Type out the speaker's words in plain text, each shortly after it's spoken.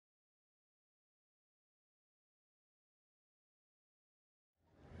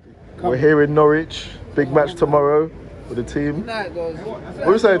We're here in Norwich. Big match tomorrow with the team. What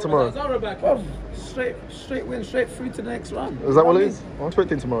are you saying tomorrow? Straight win, straight through to the next round. Is that what it is? I'm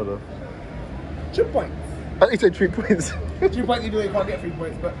expecting tomorrow though. 2 points. I think you said 3 points. 2 points you can't get 3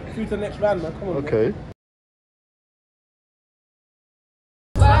 points, but through to the next round, man. Come on. Okay.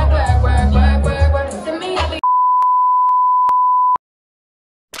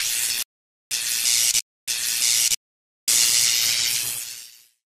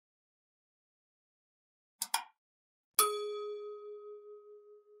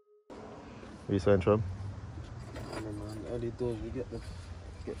 What are you saying, Trum? Early doors, we get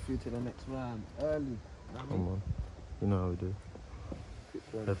through to the next round. Early. Come on. You know how we do.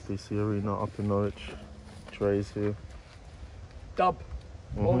 FBC Arena up in Norwich. Trey's here. Dub.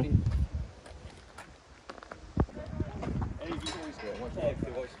 Only.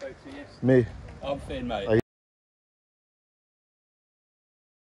 Me. I'm thin, mate. Are you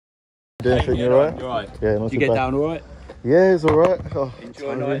doing anything? You alright? You're right. Yeah, not Did you too get bad. down alright? Yeah, it's alright. Oh,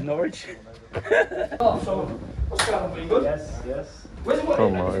 Enjoy a night in Norwich? So, what's going on? Are you good? Yes, yes.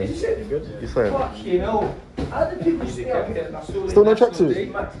 Come on. You saying? Fucking hell. How did people stay up here? Still no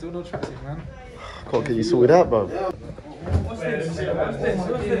tracksuit? Still no tracksuit, man. Can't get you sorted out, bro. What's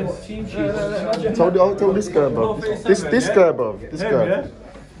this? Team shoes. I told this guy, bro. This guy, bro. This guy.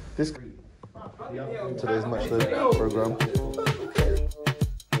 This. Today's match day program.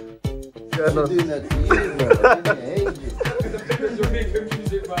 Yeah, no.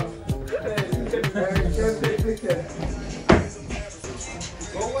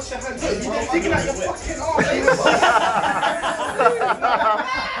 Sticking out your fucking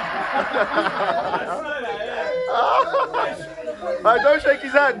Alright, don't shake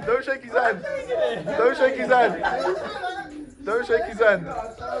his hand. Don't shake his hand. Don't shake his hand. Don't shake his hand.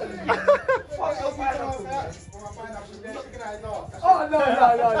 Oh, no.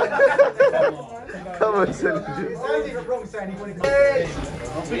 Come on, son.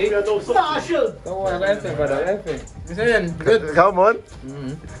 Don't worry about anything, brother. Anything. You saying? Good. Come on.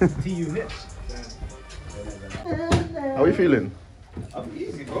 T-unit. How are you feeling? I'm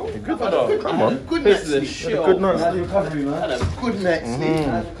easy, bro. You're good, brother. Come on. Good night's sleep. Good night. Recovery, man. Good night's sleep.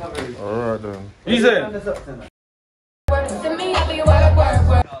 Alright then. Easy.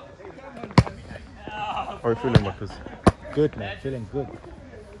 How are you feeling, Marcus? Good, man. Feeling good.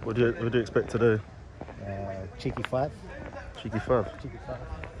 What do you expect today? Cheeky 5. Cheeky 5. Cheeky 5.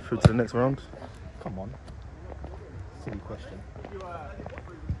 Through to the next round? Come on. Silly question.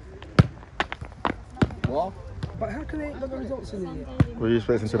 What? But how can they get the results in here? What are you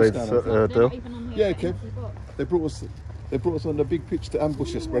expecting today, Dale? Yeah, Kev. They brought us on the big pitch to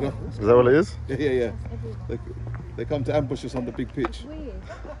ambush us, brother. Is that what it is? Yeah. They come to ambush us on the big pitch.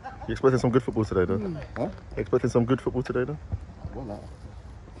 You expecting some good football today, though? Huh? You expecting some good football today, though? Well,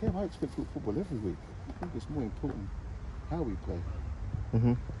 Kev, I expect good football every week. I think it's more important how we play.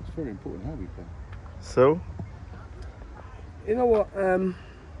 It's very important how we play. So? You know what?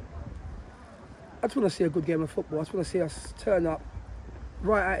 I just want to see a good game of football. I just want to see us turn up,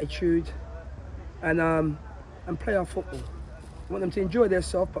 right attitude, and play our football. I want them to enjoy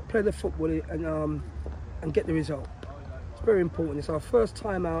themselves, but play the football and get the result. It's very important. It's our first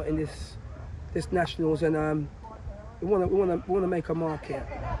time out in this nationals, and we want to make a mark here.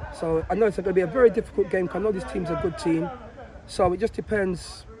 So I know it's going to be a very difficult game. 'Cause I know this team's a good team. So it just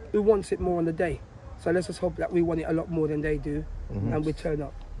depends who wants it more on the day. So let's just hope that we want it a lot more than they do, and we turn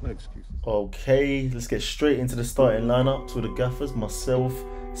up. No excuses. Okay, let's get straight into the starting lineups with the gaffers. Myself,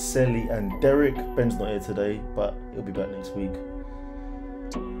 Selly and Derek. Ben's not here today, but he'll be back next week.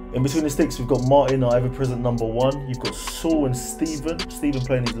 In between the sticks, we've got Martin, our ever-present number 1. You've got Saul and Stephen. Stephen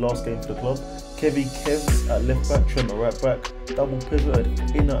playing his last game for the club. Kevs at left back, Trent at right back. Double pivot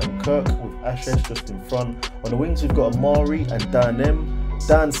at Inner and Kirk with Ashesh just in front. On the wings, we've got Amari and Dan M.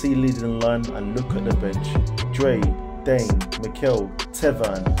 Dan C leading the line, and look at the bench. Dre, Dane, Mikel,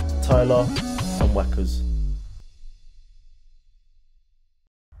 Tevan, Tyler and Wackers.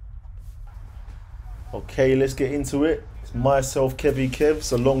 Okay, let's get into it. It's myself,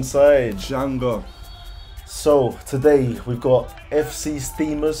 Kevs, alongside Django. So today we've got FC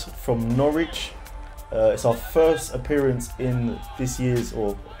Steamers from Norwich. It's our first appearance in this year's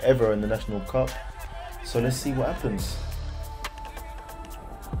or ever in the National Cup. So let's see what happens.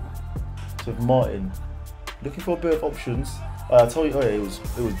 So with Martin, looking for a bit of options. I told you, it was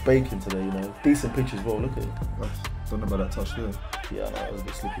baking today, you know. Decent pitch as well, look at it. Don't know about that touch there. Yeah, I know, it was a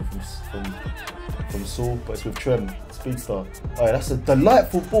bit slippy from Saul, but it's with Trem, Speedstar. Alright, that's a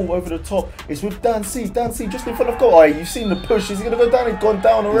delightful ball over the top. It's with Dan C just in front of goal. Alright, you've seen the push. Is he going to go down? He's gone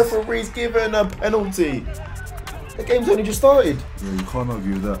down. The referee's given a penalty. The game's only just started. Yeah, you can't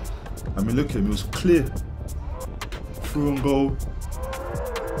argue with that. I mean, look at him, he was clear. Through on goal.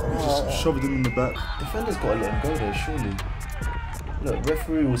 He just shoved him in the back. Defender's got to let him go there, surely. Look,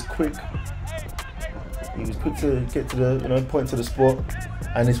 referee was quick. He was quick to get to the, point to the spot.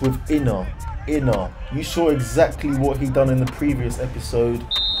 And it's with Inner. You saw exactly what he done in the previous episode.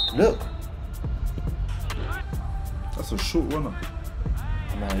 Look. That's a short runner.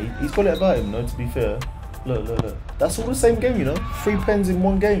 Nah, he's got it about him, to be fair. Look. That's all the same game, 3 pens in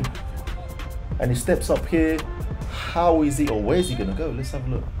one game. And he steps up here. How is he, or where's he going to go? Let's have a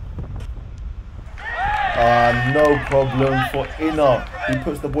look. No problem for Inner. He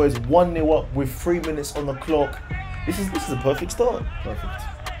puts the boys 1-0 up with 3 minutes on the clock. This is a perfect start. Perfect.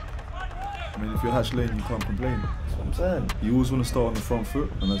 I mean, if you're Hatch Lane, you can't complain. That's what I'm saying. You always want to start on the front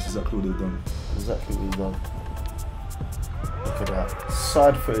foot, and that's exactly what they've done. Exactly what he's done. Look at that.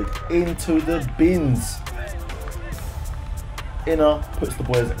 Side footed into the bins. Inner puts the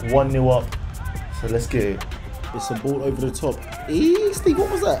boys 1-0 up. So let's get it. It's a ball over the top. Steve, what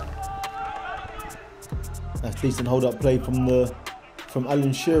was that? That's decent hold up play from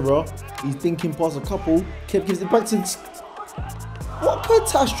Alan Shearer. He's thinking past a couple. Kev gives it back to... What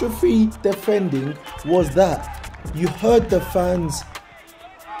catastrophe defending was that? You heard the fans.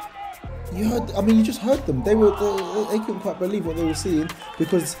 You just heard them. They couldn't quite believe what they were seeing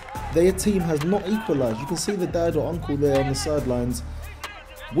because their team has not equalised. You can see the dad or uncle there on the sidelines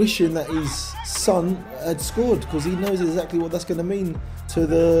wishing that his son had scored because he knows exactly what that's going to mean to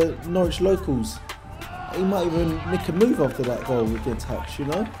the Norwich locals. He might even make a move after that goal with the touch,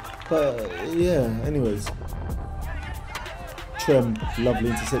 But yeah, anyways. Trem, lovely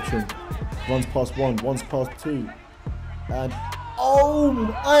interception. Runs past one, runs past two. And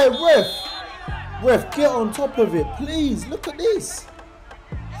hey, ref, get on top of it, please. Look at this.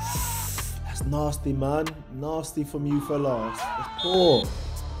 That's nasty, man. Nasty from you for last. That's poor.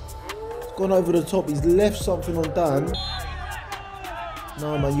 It's gone over the top. He's left something on Dan.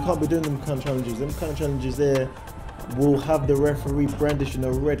 No, man, you can't be doing them kind of challenges. Them kind of challenges there will have the referee brandishing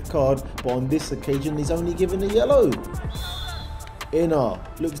a red card, but on this occasion, he's only given a yellow. Inner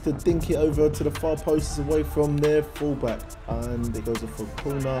looks to dink it over to the far post, away from their fullback, and it goes off for a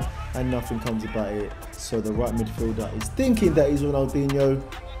corner, and nothing comes about it. So the right midfielder is thinking that he's Ronaldinho.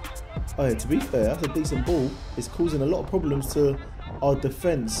 Oh, yeah, to be fair, that's a decent ball. It's causing a lot of problems to our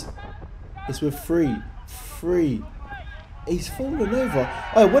defence. It's with three. He's fallen over.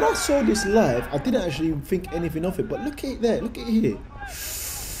 Oh, when I saw this live, I didn't actually think anything of it, but look at it there, look at it here.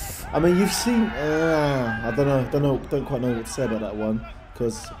 I mean, you've seen, I don't quite know what to say about that one,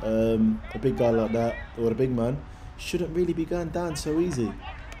 because a big guy like that, or a big man, shouldn't really be going down so easy.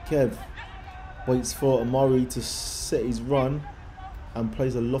 Kev waits for Amari to set his run and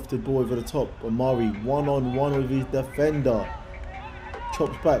plays a lofted ball over the top. Amari one-on-one with his defender.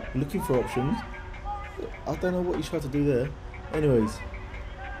 Chops back, looking for options. I don't know what he's trying to do there. Anyways,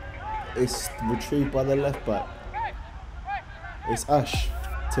 it's retrieved by the left back. It's Ash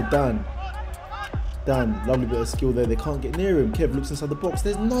to Dan. Dan, lovely bit of skill there. They can't get near him. Kev looks inside the box.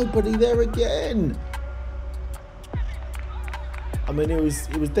 There's nobody there again. I mean, it was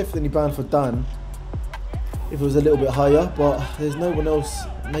definitely bound for Dan if it was a little bit higher, but there's no one else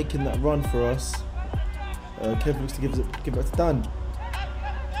making that run for us. Kev looks to give it back to Dan,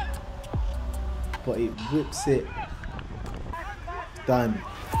 but it whips it. Dan,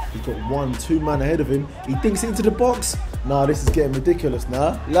 he's got 1-2 man ahead of him. He dinks it into the box. Nah, this is getting ridiculous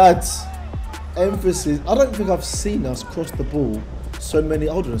now. Lads, emphasis. I don't think I've seen us cross the ball so many.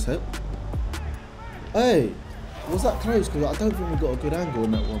 Hold on a sec. Hey, was that close? Because I don't think we got a good angle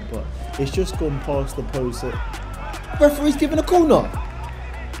on that one, but it's just gone past the post. Referee's giving a corner.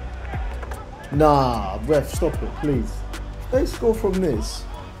 Nah, ref, stop it, please. They score from this.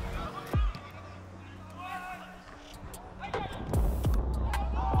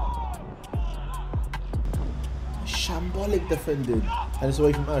 Shambolic defended, and it's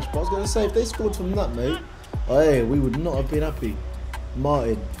away from Ash. But I was going to say, if they scored from that, mate, hey, we would not have been happy.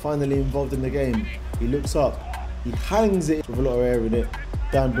 Martin finally involved in the game. He looks up, he hangs it with a lot of air in it.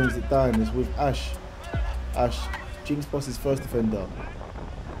 Dan brings it down. It's with Ash. Ash jinx past his first defender.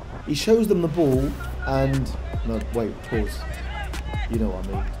 He shows them the ball, and no, wait, pause. You know what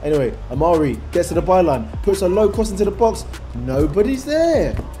I mean. Anyway, Amari gets to the byline, puts a low cross into the box. Nobody's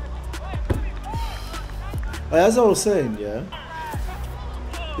there. As I was saying, yeah,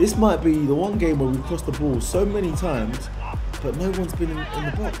 this might be the one game where we've crossed the ball so many times, but no one's been in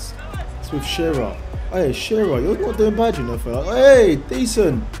the box. It's with Shearer. Hey, Shearer, you're not doing bad, you know, fella. Hey,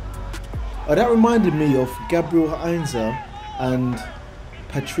 decent. That reminded me of Gabriel Heinzer and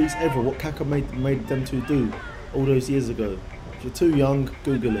Patrice Evra, what Kaka made them two do all those years ago. If you're too young,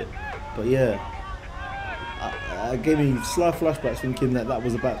 Google it. But yeah, it gave me slight flashbacks thinking that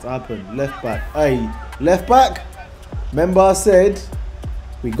was about to happen. Left back. Hey, left back. Remember I said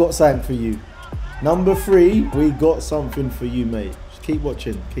we got something for you. Number 3, we got something for you, mate. Just keep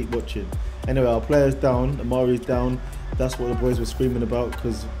watching, keep watching. Anyway, our player's down, Amari's down. That's what the boys were screaming about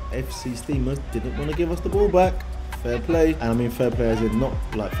because FC Steamers didn't want to give us the ball back. Fair play. And I mean fair play as in not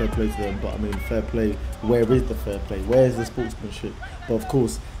like fair play to them, but I mean fair play. Where is the fair play? Where is the sportsmanship? But of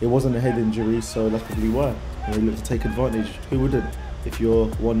course, it wasn't a head injury, so that's probably why. And they looked to take advantage. Who wouldn't? If you're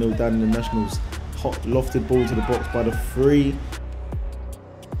 1-0 down in the Nationals. Hot lofted ball to the box by the 3.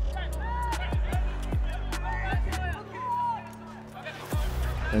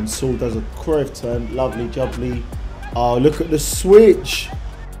 And Saul does a Cruyff turn, lovely jubbly. Oh, look at the switch.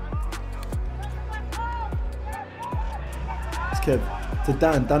 It's Kev to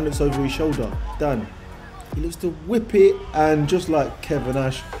Dan. Dan looks over his shoulder. Dan, he looks to whip it, and just like Kevin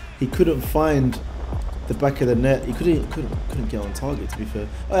Ash, he couldn't find the back of the net. He couldn't get on target, to be fair.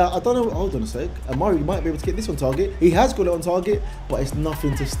 I don't know. Hold on a sec. Amari might be able to get this on target. He has got it on target, but it's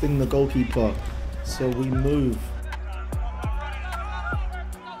nothing to sting the goalkeeper. So we move.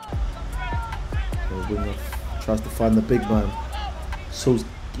 Winger tries to find the big man. Saul's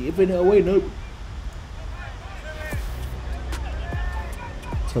giving it away. Nope.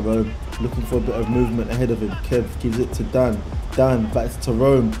 Tyrone looking for a bit of movement ahead of him. Kev gives it to Dan. Dan back to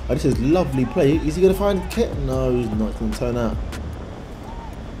Tyrone. Oh, this is lovely play. Is he going to find Kev? No, he's not. He's going to turn out.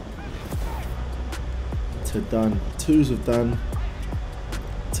 To Dan. Twos of Dan.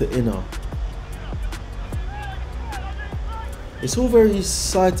 To Inner. It's all very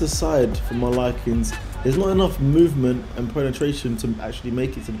side to side for my likings. There's not enough movement and penetration to actually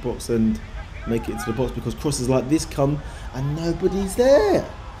make it to the box and make it into the box because crosses like this come and nobody's there.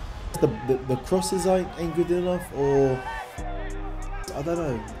 The crosses ain't good enough, or I don't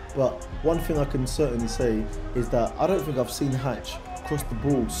know. But one thing I can certainly say is that I don't think I've seen Hatch cross the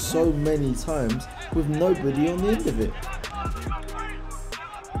ball so many times with nobody on the end of it.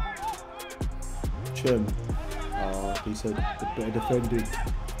 Chem. He said the better defending.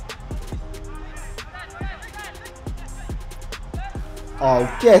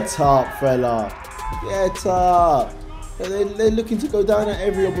 Oh, get up, fella. Get up. They're looking to go down at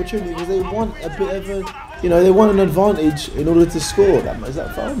every opportunity because they want a bit of a, they want an advantage in order to score. Is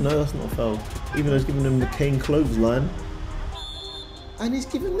that foul? No, that's not a foul. Even though he's giving them the Kane clothesline. And he's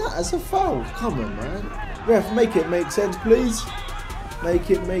giving that as a foul. Come on, man. Ref, make it make sense, please.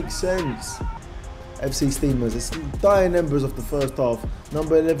 Make it make sense. FC Steamers, it's dying embers of the first half.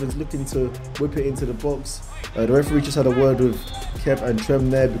 Number 11's looking to whip it into the box. The referee just had a word with Kev and Trem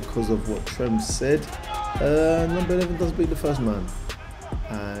there because of what Trem said. Number 11 does beat the first man.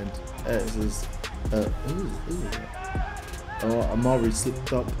 And it is, Amari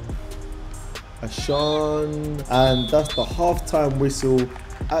slipped up. Ashan, and that's the half-time whistle.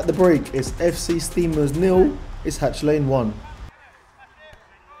 At the break, it's FC Steamers 0, it's Hatch Lane 1.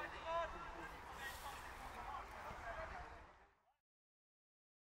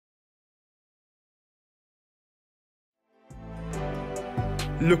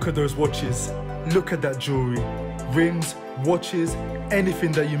 Look at those watches, look at that jewelry, rings, watches,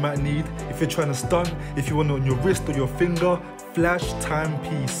 anything that you might need. If you're trying to stun, if you want it on your wrist or your finger,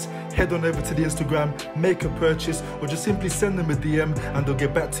 FlashTimePiece. Head on over to the Instagram, make a purchase, or just simply send them a DM and they'll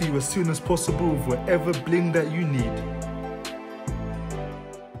get back to you as soon as possible with whatever bling that you need.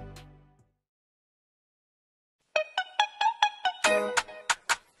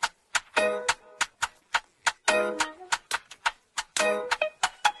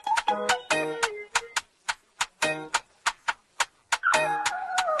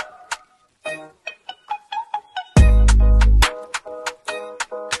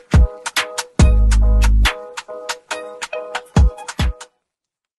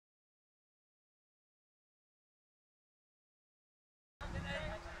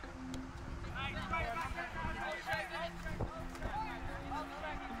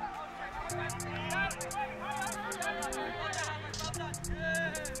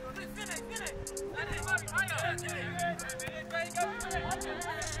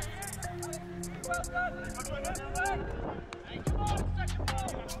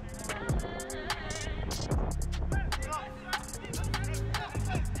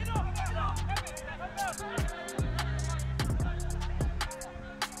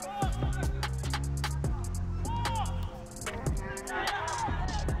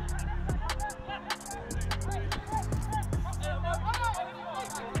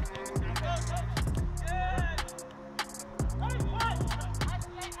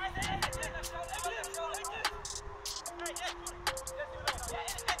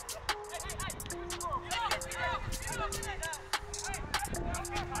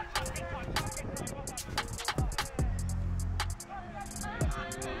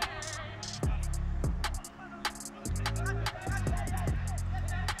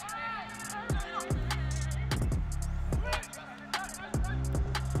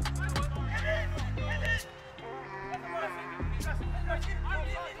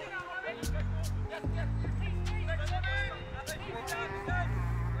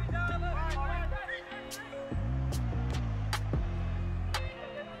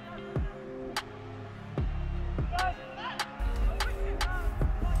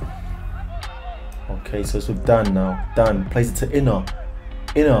 Okay, so it's with Dan now. Dan plays it to Inner.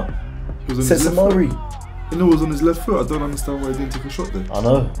 Inner. He was on Sets his a left foot. Murray. Inner was on his left foot. I don't understand why he didn't take a shot there. I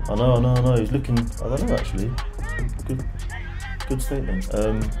know. He's looking. I don't know actually. Good statement.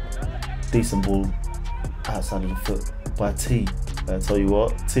 Decent ball outside of the foot by T. I tell you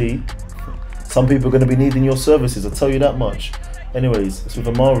what, T. Some people are going to be needing your services. I'll tell you that much. Anyways, it's with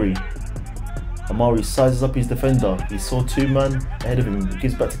Amari. Amari sizes up his defender. He saw two man ahead of him. He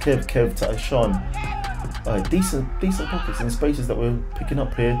gives back to Kev. Kev to Ashan. Decent pockets and spaces that we're picking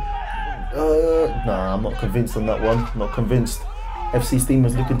up here. Nah, I'm not convinced on that one. Not convinced. FC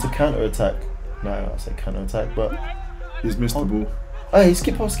Steamers looking to counter attack. No, I say counter attack, but He's missed the ball. hey, he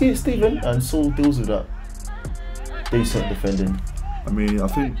skipped past Stephen and Saul deals with that. Decent defending. I mean, I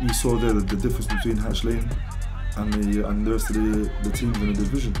think you saw there the difference between Hatch Lane and the rest of the teams in the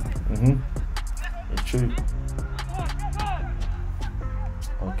division. It's true.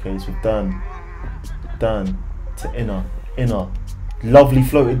 Okay, it's with Dan. Dan to Inner. Lovely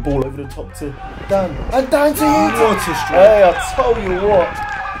floated ball over the top to Dan. And Dan to you. What a strike. Hey, I tell you what.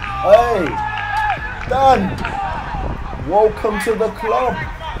 Hey, Dan. Welcome to the club.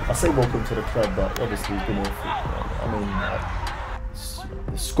 I say welcome to the club, but obviously he's been off. I mean,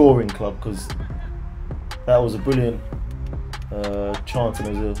 the scoring club, because that was a brilliant chance and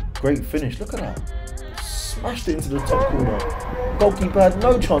it was a great finish. Look at that. Smashed it into the top corner. Goalkeeper had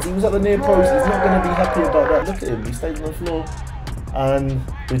no chance. He was at the near post. He's not going to be happy about that. Look at him. He stayed on the floor. And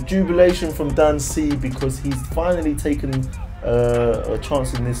the jubilation from Dan C, because he's finally taken a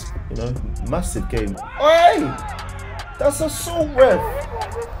chance in this, massive game. Hey, that's assault, ref.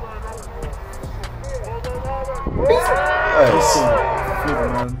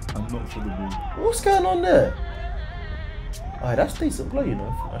 Man, I'm not for the ball. What's going on there? Alright, that's decent play,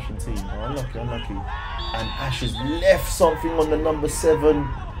 from Ash and T. Oh, unlucky. And Ash has left something on the number 7.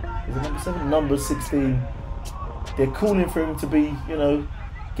 Is it number 7? Number 16. They're calling for him to be,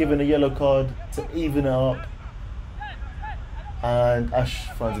 given a yellow card to even it up. And Ash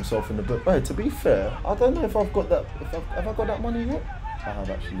finds himself in the book. Hey, to be fair, I don't know if I've got that. Have I got that money yet? I have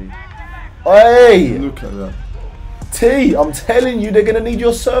actually. Hey! Look at that. T, I'm telling you, they're going to need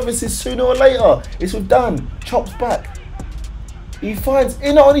your services sooner or later. It's with Dan. Chops back. He finds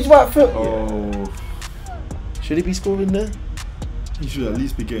Inner on his right foot. Oh. Should he be scoring there? He should at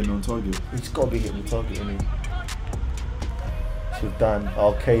least be getting on target. He's got to be hitting the target, isn't he? It's with Dan.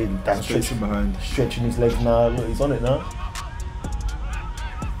 Okay, Dan Stretching behind. stretching his legs now. Look, he's on it now.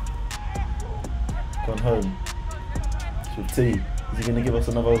 Gone home. It's with T. Is he going to give us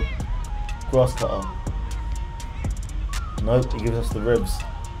another grass cutter? Nope, he gives us the revs.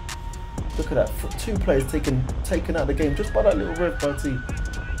 Look at that, 2 players taken out of the game just by that little rev by T.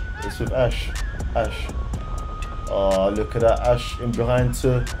 It's with Ash. Oh, look at that, Ash in behind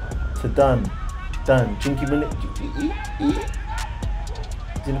to Dan. Dan, Jinky minute. Is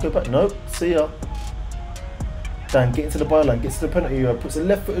he gonna go back? Nope, see ya. Dan, get into the byline, gets to the penalty area, puts a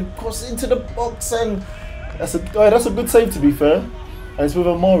left foot across into the box, and that's a good save, to be fair. And it's with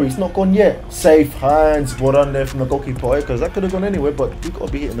Amari, it's not gone yet. Safe hands, well done there from the goalkeeper, because that could have gone anywhere, but you've got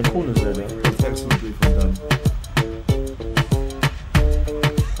to be hitting the corners there. Excellent play from Dan.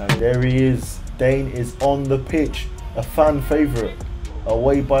 And there he is. Dane is on the pitch, a fan favourite,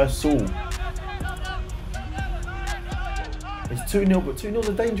 away by Saul. It's 2-0, but 2-0 is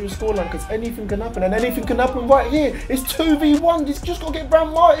a dangerous scoreline because anything can happen, and anything can happen right here. It's 2v1, he's just got to get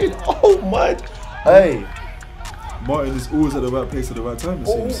Brown Martin. Oh my, hey. Martin is always at the right place at the right time, it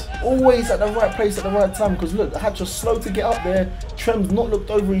seems. Always at the right place at the right time, because look, Hatcher's slow to get up there. Trem's not looked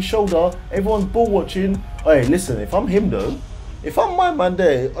over his shoulder. Everyone's ball watching. Hey, listen, if I'm him though, if I'm my man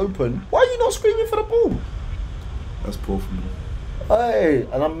there open, why are you not screaming for the ball? That's poor from him. Hey,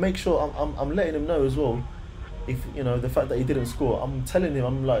 and I'm letting him know as well. If the fact that he didn't score, I'm telling him,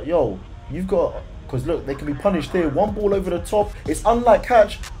 I'm like, yo, you've got, because look, they can be punished here. One ball over the top. It's unlike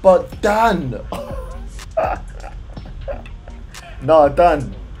Hatch, but Dan. Nah,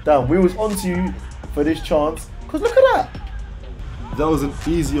 Dan, we was onto you for this chance. Because look at that. That was an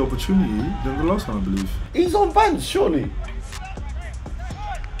easier opportunity than the last one, I believe. He's on bands, surely.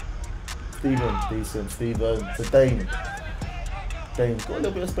 Stephen, decent. Stephen to Dane. Dane's got a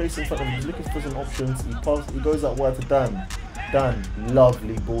little bit of space in front of him. He's looking for some options. He goes out wide to Dan. Dan,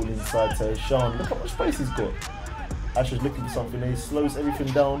 lovely ball inside to Sean. Look how much space he's got. Ash is looking for something. He slows everything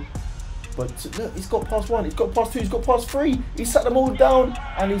down. But look, he's got past 1, he's got past 2, he's got past 3. He sat them all down,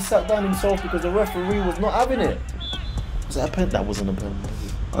 and he sat down himself because the referee was not having it. Was that a pen? That wasn't a pen.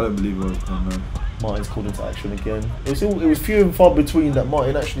 I don't believe it was a pen, no. Martin's called into action again. It was few and far between that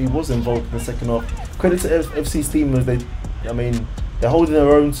Martin actually was involved in the second half. Credit to FC Steamers, they're holding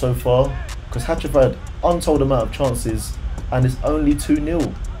their own so far because Hatch have had untold amount of chances and it's only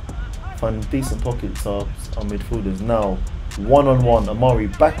 2-0. Finding decent pockets are midfielders. Now, one-on-one, Amari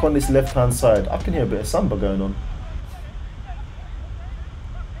back on this left-hand side. I can hear a bit of samba going on.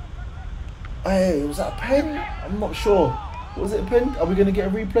 Hey, was that a pen? I'm not sure. Was it a pen? Are we going to get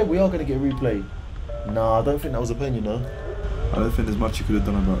a replay? We are going to get a replay. Nah, I don't think that was a pen, you know. I don't think there's much you could have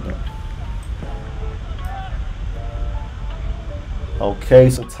done about that. Okay,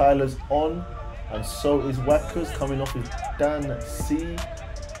 so Tyler's on, and so is Wackers coming off with Dan C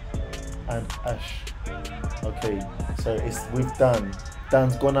and Ash. Okay, so it's with Dan.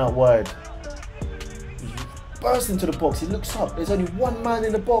 Dan's gone out wide. He's burst into the box. He looks up. There's only one man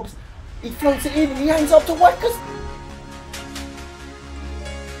in the box. He floats it in. He hangs up to Wackers.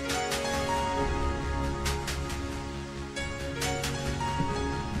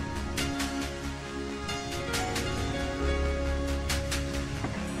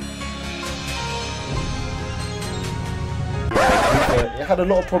 It had a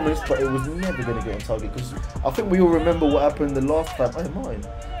lot of promise, but it was never going to get on target because I think we all remember what happened the last time. Oh, mine.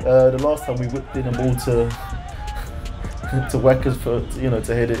 The last time we whipped in a ball to Wackers for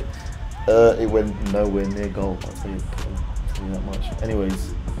to hit it. It went nowhere near goal. I'll tell you that much.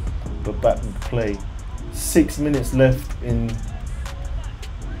 Anyways, we're back in play. 6 minutes left in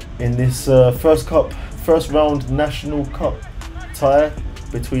this first round National Cup tie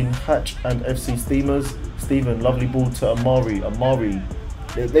between Hatch and FC Steamers. Stephen, lovely ball to Amari.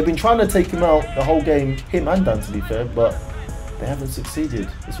 They've been trying to take him out the whole game, him and Dan to be fair, but they haven't succeeded.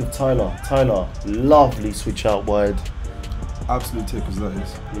 It's with Tyler. Tyler, lovely switch out wide. Absolute tickers, that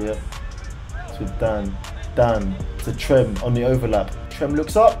is. Yeah. It's with Dan. Dan to Trem on the overlap. Trem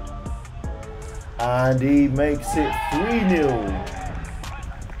looks up and he makes it 3-0.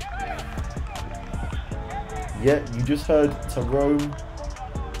 Yeah, you just heard Tyrone.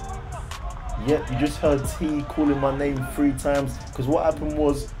 Yeah, you just heard T calling my name 3 times because what happened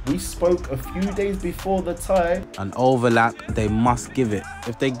was we spoke a few days before the tie. An overlap, they must give it.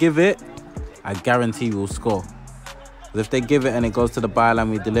 If they give it, I guarantee we'll score. But if they give it and it goes to the byline,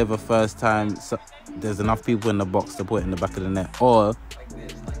 we deliver first time, so there's enough people in the box to put it in the back of the net. Or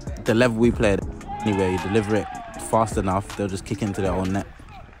the level we played, anyway, you deliver it fast enough, they'll just kick into their own net.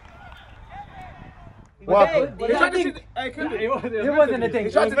 What? It wasn't a thing.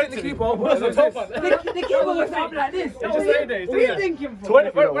 Tried to get the keeper over. The keeper was up like this. What are you thinking for?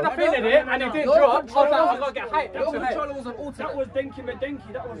 When I feinted it and it didn't drop, I was like, I gotta get hyped. Your controller was on auto. That was Denki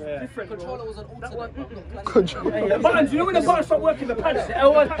Medenki. That was different. Controller was on auto. Controller. The buttons, you know when the buttons start working, the pads.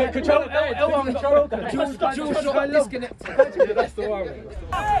 L1 controller. That's the one.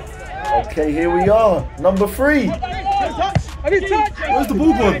 Okay, here we are. Number 3. I didn't touch. Where's the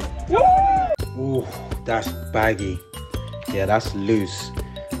ball gone? Ooh, that's baggy. Yeah, that's loose.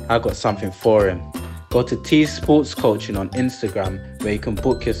 I got something for him. Go to T Sports Coaching on Instagram where you can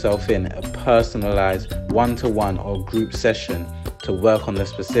book yourself in a personalized one-to-one or group session to work on the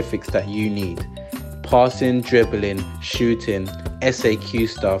specifics that you need. Passing, dribbling, shooting, SAQ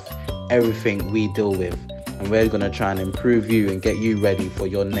stuff, everything we deal with. And we're going to try and improve you and get you ready for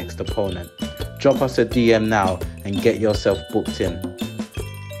your next opponent. Drop us a DM now and get yourself booked in.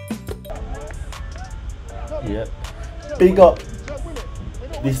 Yep. Big up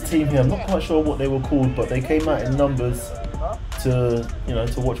this team here. I'm not quite sure what they were called, but they came out in numbers to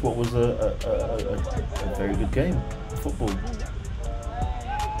watch what was a very good game of football.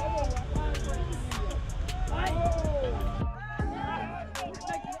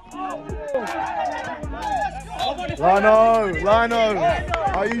 Lino,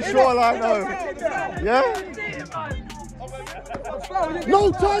 are you sure, Lino? Yeah?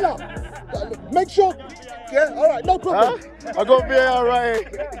 No, Tyler! Make sure. Yeah, alright, no problem. I got VAR right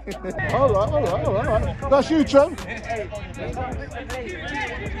here. Alright. That's you, Trem.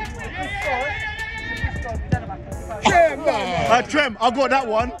 Trem, I got that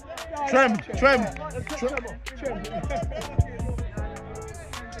one. Trem.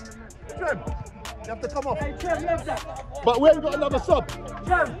 You have to come off. Hey, Trem, love that. But we ain't got another sub.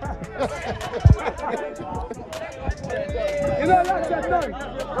 Trem. You don't like Trem, no. You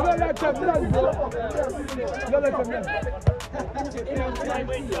don't like Trem, no. You don't like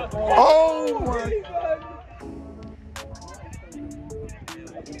Trem, no. Oh my.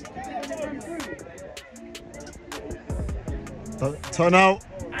 Turn out.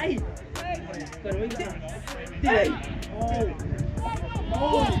 We're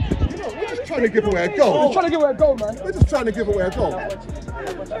just trying to give away a goal. We're trying to give away a goal, man. We're just trying to give away a goal.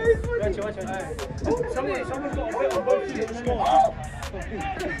 Someone's got a bet on both teams to score.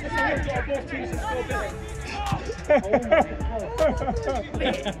 Someone's got both teams to score better.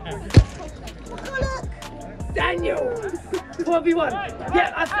 Daniel! 4v1.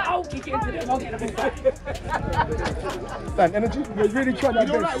 Yeah, I'll kick it into them. I'll get them back. Dan, energy? We're really trying our best.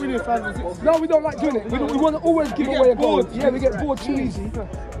 You don't like winning 5-6? No, we don't like doing it. We want to always give away a goal. Yeah, we get bored too easy. We've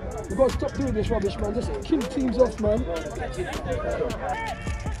got to stop doing this rubbish, man. Just kill teams off, man.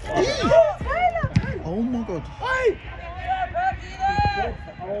 Oh my God.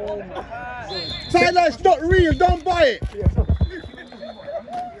 Tyler, it's not real. Don't buy it.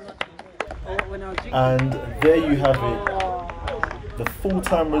 And there you have it. The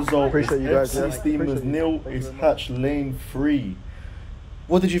full-time result Appreciate is you guys, FC yeah. Steamers 0 is Hatch Lane 3.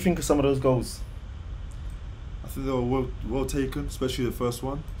 What did you think of some of those goals? I think they were well taken, especially the first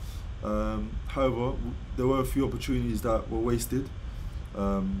one. However, there were a few opportunities that were wasted,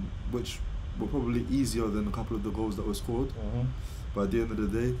 which were probably easier than a couple of the goals that were scored. But at the end of the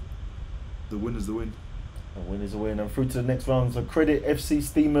day, the win is the win. A win is a win, and through to the next round. So credit FC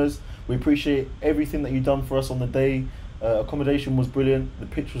Steamers. We appreciate everything that you've done for us on the day. Accommodation was brilliant. The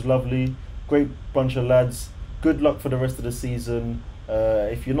pitch was lovely. Great bunch of lads. Good luck for the rest of the season.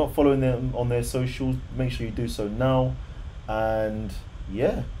 If you're not following them on their socials, make sure you do so now. And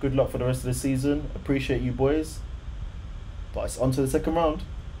yeah, good luck for the rest of the season. Appreciate you boys. But it's on to the second round.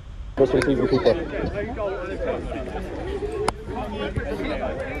 If I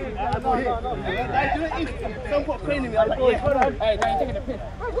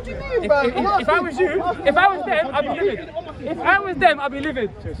was you, if I was them, I'd be livid. If I was them, I'd be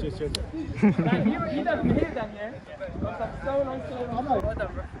livid. He doesn't hear them, yeah? So long.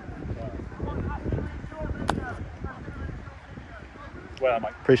 Well,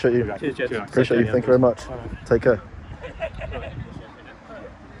 Mike. Appreciate you. Appreciate you. Thank you very much. Take care.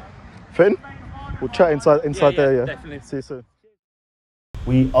 Finn, we'll chat inside there, yeah? Definitely. See you soon.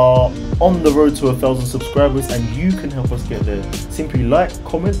 We are on the road to 1,000 subscribers, and you can help us get there. Simply like,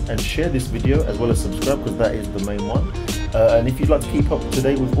 comment and share this video, as well as subscribe, because that is the main one. And if you'd like to keep up to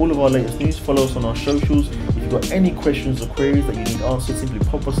date with all of our latest news, follow us on our socials. If you've got any questions or queries that you need answered, simply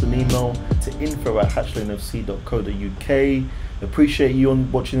pop us an email to info@hatchlanefc.co.uk. Appreciate you on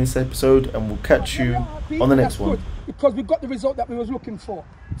watching this episode, and we'll catch you on the next one. Because we got the result that we was looking for.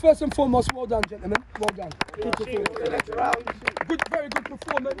 First and foremost, well done, gentlemen. Well done. Good performance. Good, very good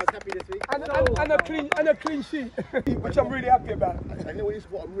performance. And a clean sheet, which I'm really happy about. And you know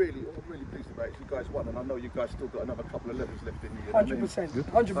what I'm really pleased about is you guys won, and I know you guys still got another couple of levels left in you. 100%.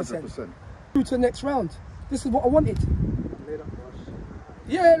 100%. Through to the next round. This is what I wanted.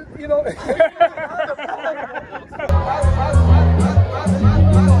 Yeah, you know.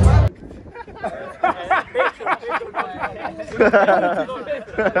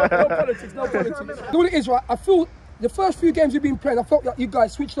 No politics. You know what it is, right? I feel the first few games we've been playing, I felt like you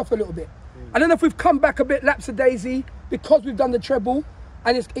guys switched off a little bit. I don't know if we've come back a bit lapsadaisy because we've done the treble,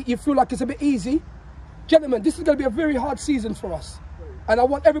 and you feel like it's a bit easy. Gentlemen, this is going to be a very hard season for us, and I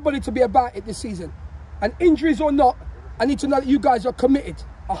want everybody to be about it this season. And injuries or not, I need to know that you guys are committed,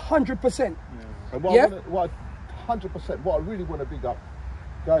 100%. Yeah. 100%. What I really want to big up,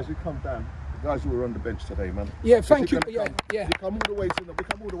 guys who come down. Guys who were on the bench today, man. Yeah, thank you. We come all the way to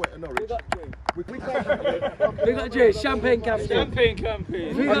Norwich. We got Jay, champagne campaign.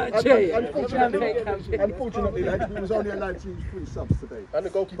 We got Jay, champagne campaign. Unfortunately, lads, we was only allowed to use 3 subs today. And the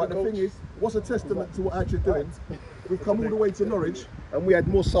goalkeeper. But the thing is, what's a testament to what Hatch are doing? We've come all the way to Norwich, and we had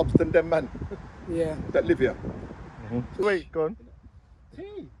more subs than them, man. Yeah. That live here. Wait, go on.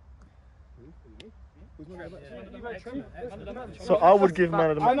 So I would give man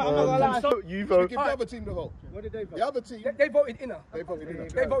of the match. You vote. Give the other team the vote. What did they vote? The other team. They voted inner. They voted inner.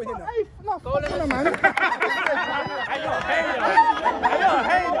 They voted inner.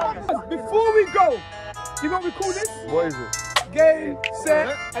 Before we go, you know what we call this? What is it? Game,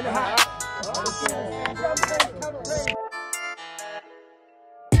 set, and hat.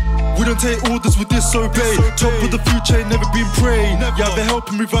 We don't take orders, we disobey. Top of the food chain, never been praying. Yeah, they're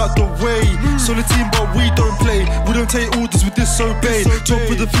helping move out the way. Solid team, but we don't play. We don't take orders, we disobey. Top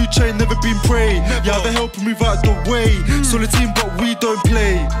of the food chain, never been praying. Yeah, they're helping move out the way. Solid team, but we don't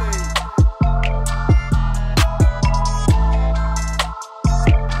play.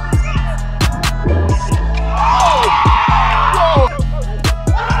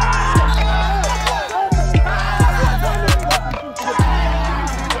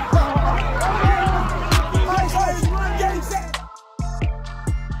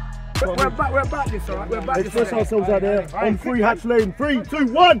 We're about this, alright? We're about Express ourselves out there on 3 Hatch Lane. 3, 2,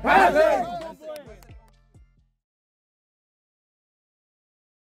 1. Hatch Lane!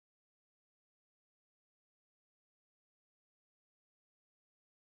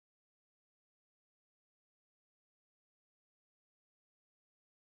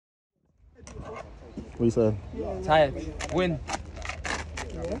 What are you saying? Tired. Win.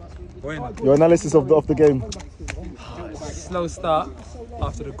 Your analysis of the game. Slow start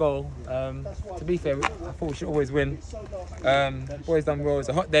after the goal. To be fair, I thought we should always win. Boys done well. It's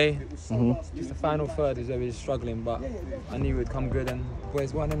a hot day. Just the final third is where we're struggling, but I knew it would come good, and the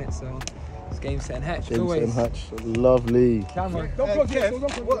boys won, innit? So it's game, set and hatch. Game, set and hatch. Lovely. Cameron. What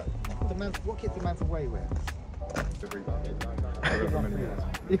kit the man to away with?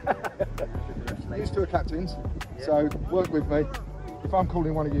 These two are captains, so work with me. If I'm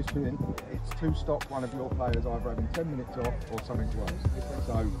calling one of you in, it's to stop one of your players either having 10 minutes off or something worse.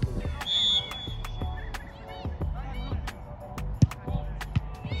 So.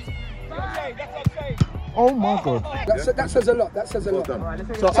 Oh my God. That says a lot. That says a lot. So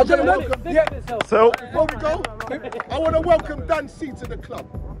I want to go. I want to welcome Dan C to the club.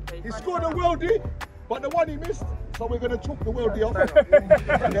 He scored a worldie, but the one he missed, so we're going to chalk the worldie off.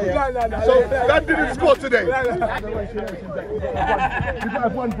 No. So Dan didn't score today. We don't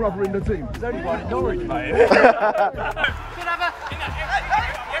have one brother in the team. There's only one in Norwich, mate.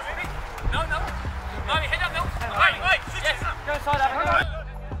 Go inside.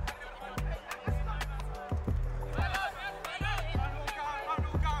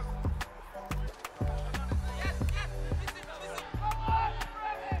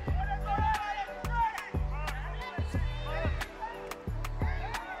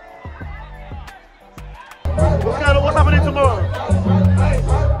 What's happening tomorrow?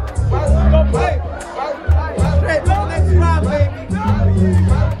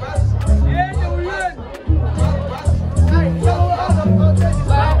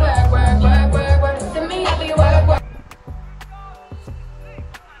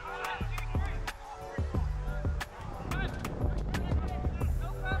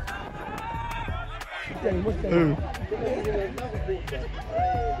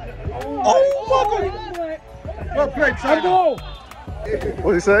 Well played, Simon.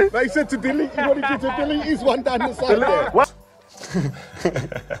 What did he say? They said to delete, he wanted you to delete his one down the side there. What?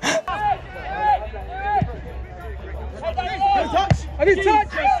 I need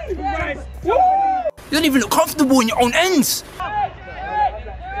touch. You don't even look comfortable in your own ends. I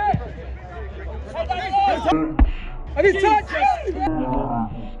need touch.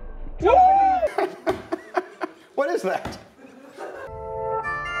 What is that?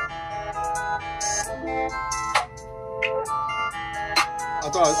 I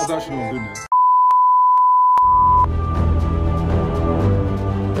don't actually know what I'm doing there.